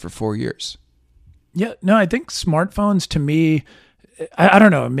replace it for 4 years. Yeah, no, I think smartphones to me, I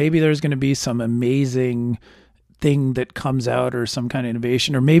don't know, maybe there's going to be some amazing thing that comes out or some kind of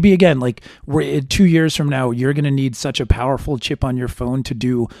innovation, or maybe again, like 2 years from now, you're going to need such a powerful chip on your phone to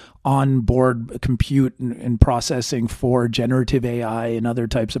do onboard compute and processing for generative AI and other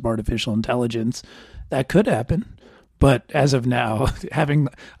types of artificial intelligence. That could happen. But as of now, having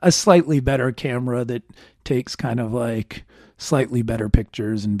a slightly better camera that takes kind of like slightly better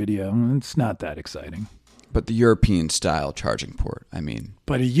pictures and video, it's not that exciting. But the European style charging port, I mean.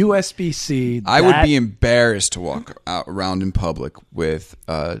 But a USB-C. I would be embarrassed to walk around in public with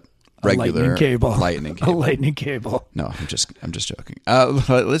a regular lightning cable. A lightning cable. No, I'm just joking.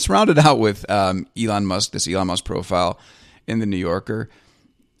 Let's round it out with Elon Musk, this Elon Musk profile in the New Yorker.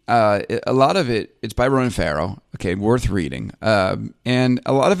 A lot of it's by Ronan Farrow. Okay, worth reading. And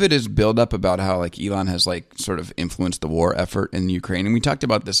a lot of it is build up about how like Elon has like sort of influenced the war effort in Ukraine. And we talked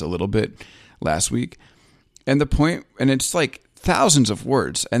about this a little bit last week. And the point, and it's like thousands of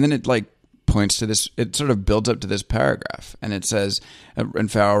words, and then it like points to this, it sort of builds up to this paragraph, and it says,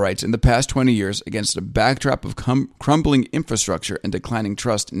 and Farrell writes, in the past 20 years, against a backdrop of crumbling infrastructure and declining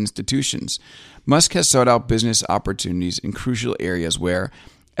trust in institutions, Musk has sought out business opportunities in crucial areas where,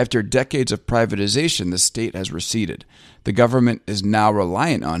 after decades of privatization, the state has receded. The government is now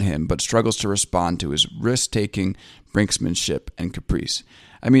reliant on him, but struggles to respond to his risk-taking, brinksmanship, and caprice.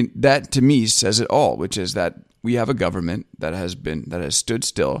 I mean, that to me says it all, which is that we have a government that has stood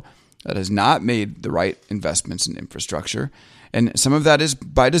still, that has not made the right investments in infrastructure. And some of that is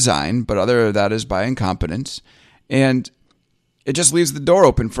by design, but other of that is by incompetence. And it just leaves the door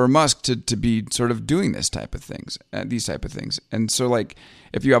open for Musk to be sort of doing these type of things. And so like,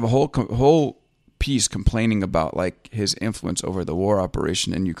 if you have a whole piece complaining about like his influence over the war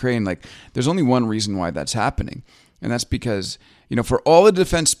operation in Ukraine, like there's only one reason why that's happening. And that's because, for all the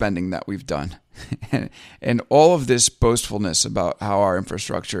defense spending that we've done and all of this boastfulness about how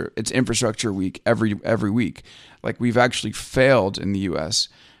it's infrastructure week every week, like we've actually failed in the U.S.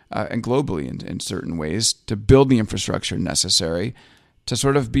 And globally in certain ways to build the infrastructure necessary to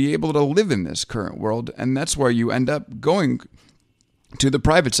sort of be able to live in this current world. And that's where you end up going to the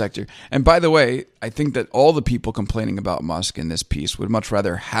private sector. And by the way, I think that all the people complaining about Musk in this piece would much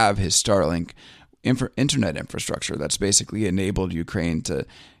rather have his Starlink internet infrastructure that's basically enabled Ukraine to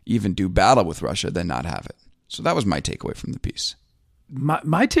even do battle with Russia than not have it. So that was my takeaway from the piece.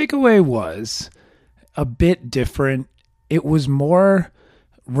 My takeaway was a bit different. It was more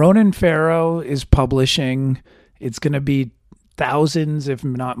Ronan Farrow is publishing. It's going to be thousands, if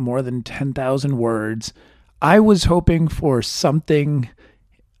not more than 10,000 words. I was hoping for something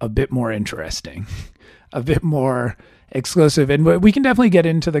a bit more interesting, a bit more exclusive. And we can definitely get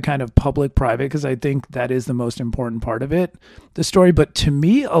into the kind of public-private because I think that is the most important part of it, the story. But to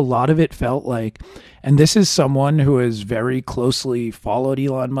me, a lot of it felt like, and this is someone who has very closely followed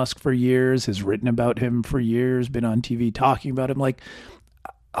Elon Musk for years, has written about him for years, been on TV talking about him. Like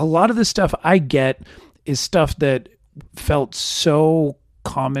a lot of the stuff I get is stuff that felt so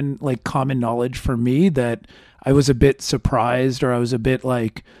common knowledge for me that I was a bit surprised, or I was a bit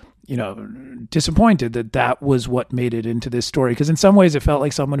like, disappointed that was what made it into this story. Because in some ways it felt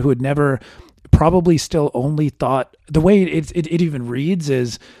like someone who had never, probably still only thought, the way it even reads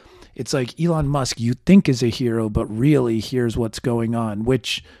is, it's like Elon Musk you think is a hero, but really here's what's going on,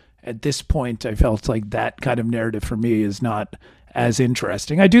 which at this point I felt like that kind of narrative for me is not as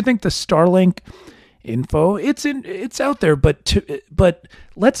interesting. I do think the Starlink info, it's out there, but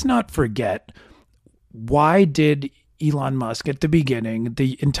let's not forget, why did Elon Musk at the beginning,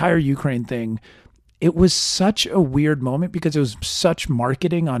 the entire Ukraine thing, it was such a weird moment because it was such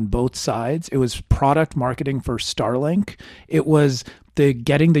marketing on both sides. It was product marketing for Starlink. It was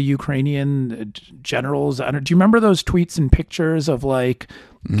getting the Ukrainian generals. Do you remember those tweets and pictures of like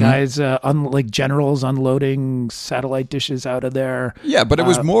guys, like generals unloading satellite dishes out of there? Yeah, but it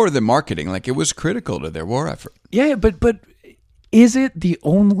was more than marketing. Like it was critical to their war effort. Yeah, but is it the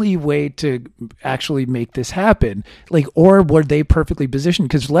only way to actually make this happen? Like, or were they perfectly positioned?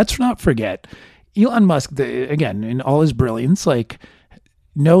 Because let's not forget, Elon Musk, again, in all his brilliance, like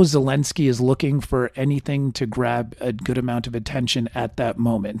Zelensky is looking for anything to grab a good amount of attention at that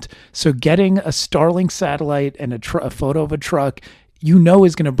moment. So getting a Starlink satellite and a photo of a truck,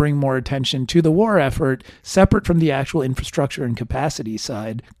 is going to bring more attention to the war effort, separate from the actual infrastructure and capacity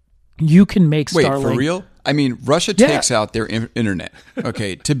side. You can make Starlink. Wait, for real? I mean, Russia takes out their internet,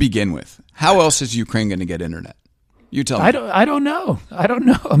 okay, to begin with. How else is Ukraine going to get internet? You tell me. I don't know. I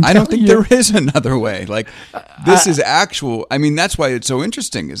don't think there is another way. Like, this is actual. I mean, that's why it's so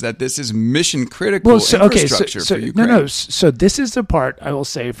interesting, is that this is mission critical infrastructure for Ukraine. No. So this is the part I will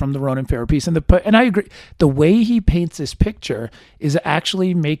say from the Ronan Farrow piece, and I agree. The way he paints this picture is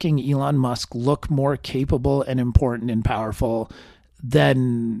actually making Elon Musk look more capable and important and powerful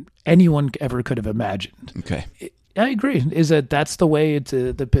than anyone ever could have imagined. Okay. I agree. That's the way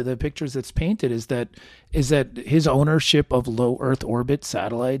the pictures that's painted is that his ownership of low Earth orbit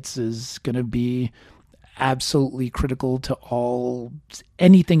satellites is going to be absolutely critical to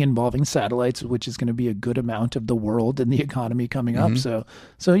anything involving satellites, which is going to be a good amount of the world and the economy coming up.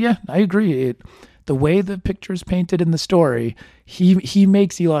 So yeah, I agree. The way the picture is painted in the story, he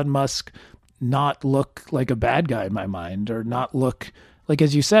makes Elon Musk not look like a bad guy in my mind, or not look like,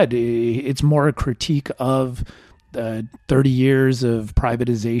 as you said, it's more a critique of 30 years of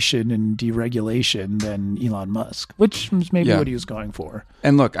privatization and deregulation than Elon Musk, which is maybe what he was going for.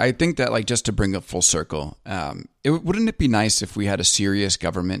 And look, I think that, like, just to bring it full circle, wouldn't it be nice if we had a serious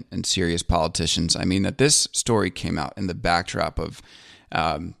government and serious politicians? I mean, that this story came out in the backdrop of,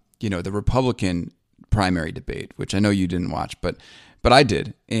 the Republican primary debate, which I know you didn't watch, but I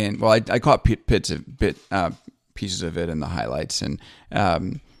did. And well, I caught pieces of it in the highlights, and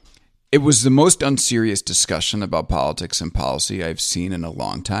it was the most unserious discussion about politics and policy I've seen in a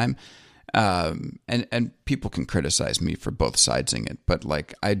long time. And people can criticize me for both sidesing it, but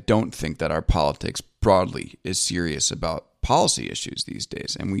like, I don't think that our politics broadly is serious about policy issues these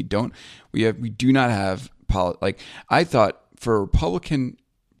days. And we do not have I thought for a Republican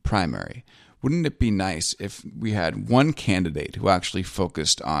primary, wouldn't it be nice if we had one candidate who actually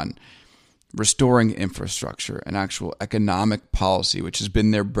focused on restoring infrastructure and actual economic policy, which has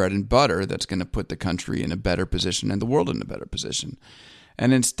been their bread and butter, that's going to put the country in a better position and the world in a better position.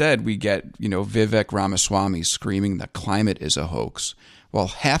 And instead we get, Vivek Ramaswamy screaming that climate is a hoax, while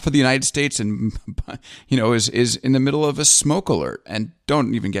half of the United States is in the middle of a smoke alert. And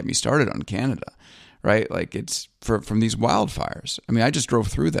don't even get me started on Canada, right? Like, it's from these wildfires. I mean, I just drove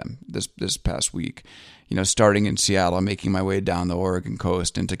through them this past week, starting in Seattle, making my way down the Oregon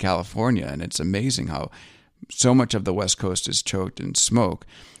coast into California. And it's amazing how so much of the West Coast is choked in smoke.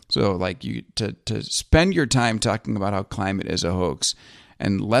 So like, to spend your time talking about how climate is a hoax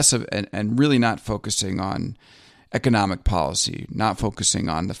and and really not focusing on economic policy, not focusing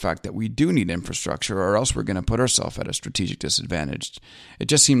on the fact that we do need infrastructure, or else we're going to put ourselves at a strategic disadvantage. It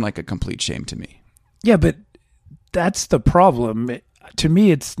just seemed like a complete shame to me. Yeah, but that's the problem. To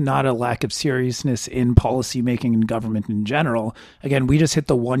me, it's not a lack of seriousness in policymaking and government in general. Again, we just hit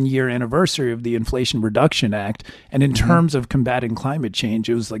the 1-year anniversary of the Inflation Reduction Act. And in terms of combating climate change,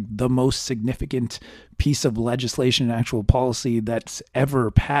 it was like the most significant piece of legislation and actual policy that's ever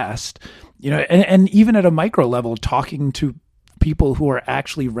passed. And even at a micro level, talking to people who are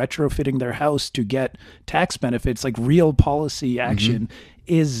actually retrofitting their house to get tax benefits, like real policy action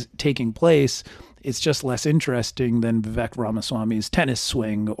is taking place. It's just less interesting than Vivek Ramaswamy's tennis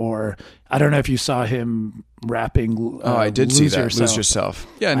swing, or I don't know if you saw him rapping. I did see that. Lose Yourself.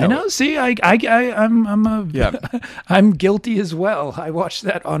 Yeah, no. I know. See, I'm guilty as well. I watched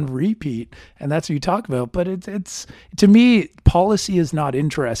that on repeat, and that's what you talk about. But it's to me, policy is not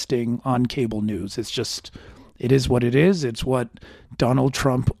interesting on cable news. It's just, it is what it is. It's what Donald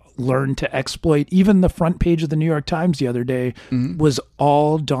Trump learned to exploit. Even the front page of the New York Times the other day was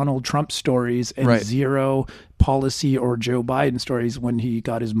all Donald Trump stories and zero policy or Joe Biden stories when he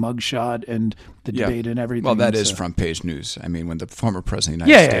got his mugshot and the debate and everything. Well, that is front page news. I mean, when the former president of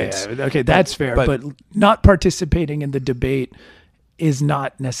the United States. Yeah. Okay, that's fair. But not participating in the debate is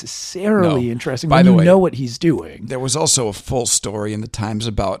not necessarily interesting when you know what he's doing. There was also a full story in the Times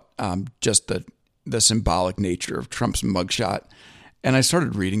about just the symbolic nature of Trump's mugshot. And I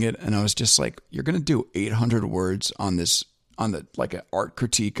started reading it, and I was just like, "You're going to do 800 words on the like an art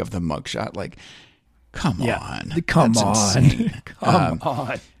critique of the mugshot? Like, come on, come That's on, insane. come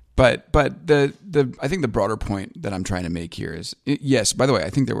on." But the I think the broader point that I'm trying to make here is, yes. By the way,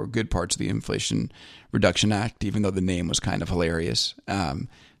 I think there were good parts of the Inflation Reduction Act, even though the name was kind of hilarious.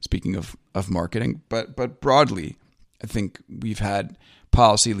 Speaking of marketing, but broadly, I think we've had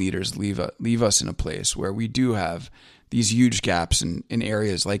policy leaders leave us in a place where we do have these huge gaps in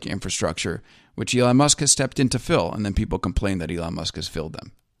areas like infrastructure, which Elon Musk has stepped in to fill, and then people complain that Elon Musk has filled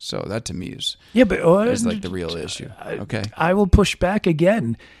them. So that to me is like the real issue. Okay, I will push back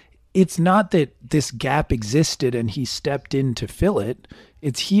again. It's not that this gap existed and he stepped in to fill it.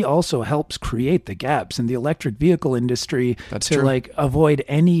 It's he also helps create the gaps in the electric vehicle industry. That's to true. like avoid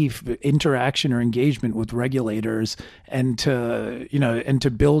any interaction or engagement with regulators, and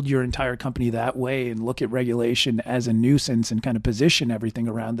to build your entire company that way and look at regulation as a nuisance and kind of position everything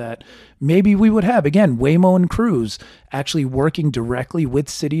around that. Maybe we would have, again, Waymo and Cruise actually working directly with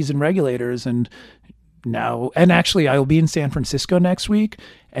cities and regulators. And actually I will be in San Francisco next week,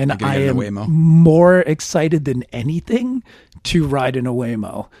 and I am more excited than anything to ride in a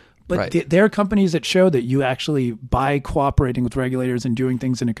Waymo. But right. There are companies that show that you actually, by cooperating with regulators and doing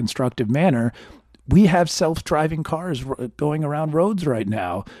things in a constructive manner, we have self-driving cars going around roads right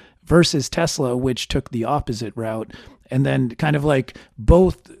now versus Tesla, which took the opposite route, and then kind of like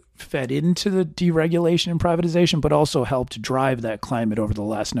both fed into the deregulation and privatization, but also helped drive that climate over the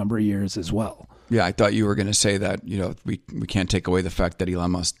last number of years as well. Yeah, I thought you were going to say that, we can't take away the fact that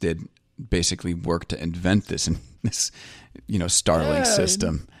Elon Musk did basically work to invent this Starlink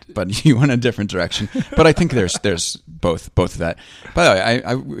system, but you went a different direction. But I think there's both of that. By the way,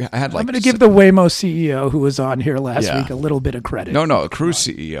 I had like... I'm going to give the Waymo CEO who was on here last week a little bit of credit. No, a Cruise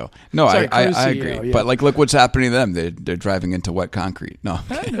CEO. No, Sorry, I CEO, agree. yeah. But like, look what's happening to them. They're driving into wet concrete. No,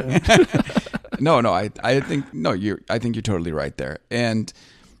 I think you're totally right there. And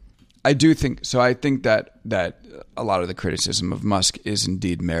I do think so. I think that a lot of the criticism of Musk is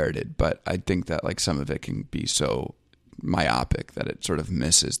indeed merited, but I think that like some of it can be so myopic that it sort of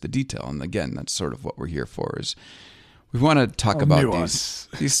misses the detail. And again, that's sort of what we're here for. Is we want to talk about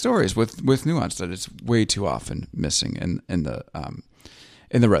these stories with nuance that it's way too often missing in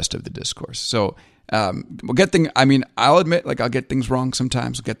the rest of the discourse. So we'll get things. I mean, I'll admit, like I'll get things wrong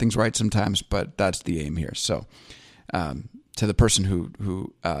sometimes, I'll get things right sometimes, but that's the aim here. So to the person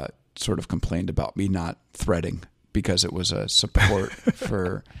who sort of complained about me not threading because it was a support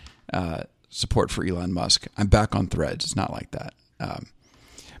for Elon Musk, I'm back on Threads. It's not like that.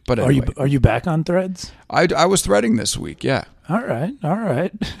 But anyway, are you back on Threads? I was threading this week. Yeah. All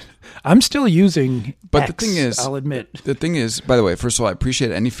right. I'm still using. But X, the thing is, I'll admit. The thing is, by the way, first of all, I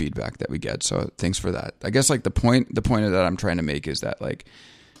appreciate any feedback that we get. So thanks for that. I guess like the point that I'm trying to make is that like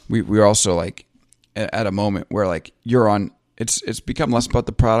we're also like at a moment where like you're on. It's become less about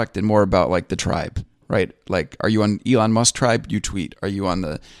the product and more about like the tribe, right? Like, are you on Elon Musk tribe? You tweet. Are you on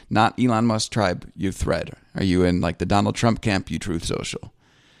the not Elon Musk tribe? You thread. Are you in like the Donald Trump camp? You Truth Social.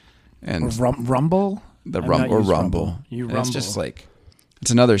 And Rumble? Rumble. You Rumble. It's just like, it's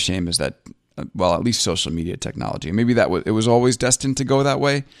another shame is that, well, at least social media technology. Maybe it was always destined to go that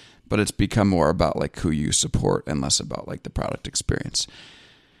way, but it's become more about like who you support and less about like the product experience.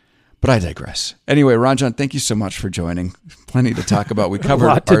 But I digress. Anyway, Ranjan, thank you so much for joining. Plenty to talk about. We covered a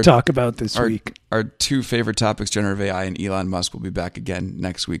lot to talk about this week. Our two favorite topics, generative AI and Elon Musk, will be back again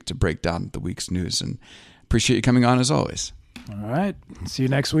next week to break down the week's news. And appreciate you coming on as always. All right. See you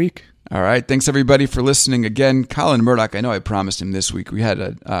next week. All right. Thanks, everybody, for listening. Again, Colin Murdoch, I know I promised him this week. We had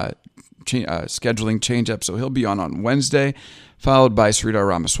a scheduling change-up, so he'll be on Wednesday, followed by Sridhar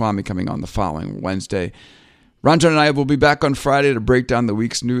Ramaswamy coming on the following Wednesday. Ranjan and I will be back on Friday to break down the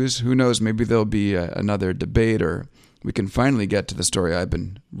week's news. Who knows? Maybe there'll be another debate, or we can finally get to the story I've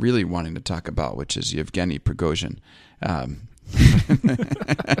been really wanting to talk about, which is Yevgeny Prigozhin.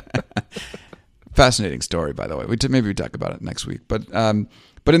 Fascinating story, by the way. Maybe we talk about it next week. But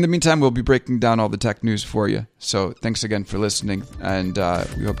in the meantime, we'll be breaking down all the tech news for you. So thanks again for listening, and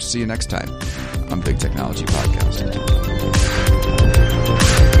we hope to see you next time on Big Technology Podcast.